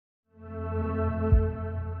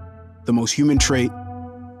the most human trait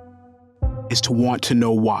is to want to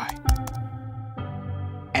know why.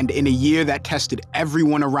 And in a year that tested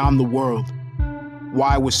everyone around the world,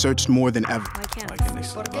 why was searched more than ever.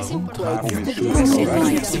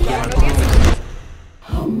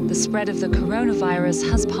 The spread of the coronavirus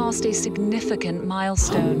has passed a significant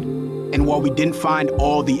milestone. And while we didn't find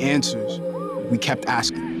all the answers, we kept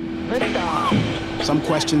asking. Some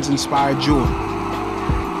questions inspired joy,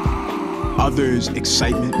 others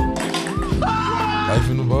excitement. Life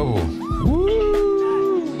in the bubble. Woo!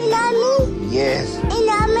 You love me? Yes. You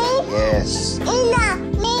love me? Yes. You love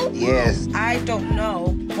me? Yes. I don't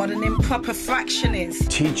know what an improper fraction is.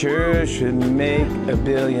 Teachers should make $1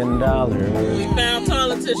 billion. We found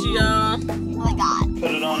toilet tissue, y'all. Oh my God.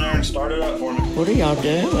 Put it on there and start it up for me. What are y'all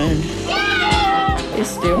doing? It's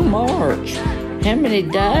still March. How many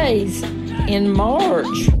days in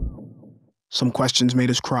March? Some questions made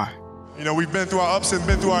us cry. You know, we've been through our ups and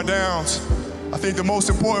been through our downs. I think the most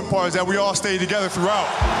important part is that we all stay together throughout.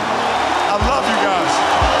 I love you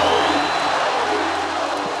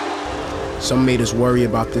guys. Some made us worry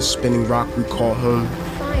about this spinning rock we call home.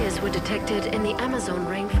 Fires were detected in the Amazon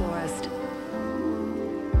rainforest.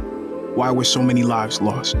 Why were so many lives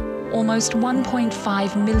lost? Almost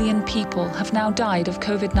 1.5 million people have now died of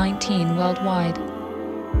COVID-19 worldwide.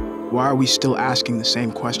 Why are we still asking the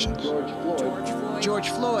same questions? George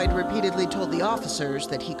Floyd repeatedly told the officers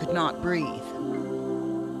that he could not breathe.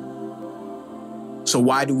 So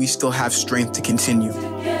why do we still have strength to continue?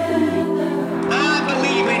 I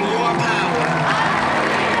believe in your power.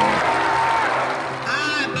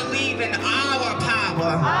 I believe in our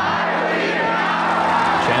power.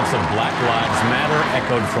 Chants of Black Lives Matter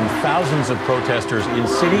echoed from thousands of protesters in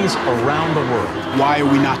cities around the world. Why are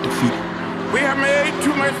we not defeated? We have made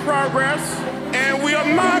too much progress, and we are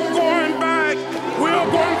not going back. We are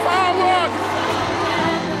going forward.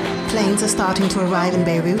 Planes are starting to arrive in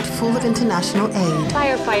Beirut, full of international aid.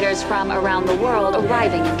 Firefighters from around the world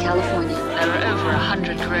arriving in California. There are over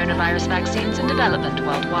 100 coronavirus vaccines in development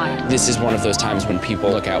worldwide. This is one of those times when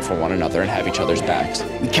people look out for one another and have each other's backs.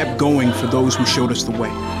 We kept going for those who showed us the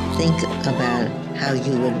way. Think about how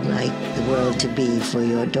you would like the world to be for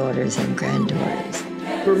your daughters and granddaughters.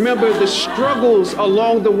 Remember, the struggles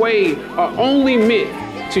along the way are only meant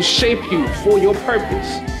to shape you for your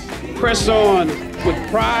purpose. Press on with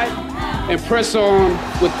pride and press on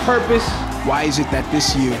with purpose. Why is it that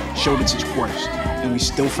this year showed us its worst and we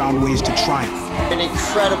still found ways to triumph? An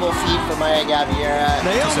incredible feat for Maya Gabeira.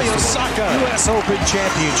 Naomi Osaka, U.S. Open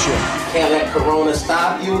Championship. Can't let Corona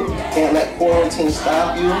stop you. Can't let quarantine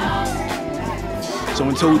stop you. So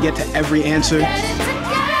until we get to every answer,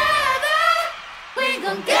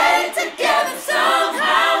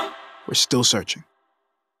 We're still searching.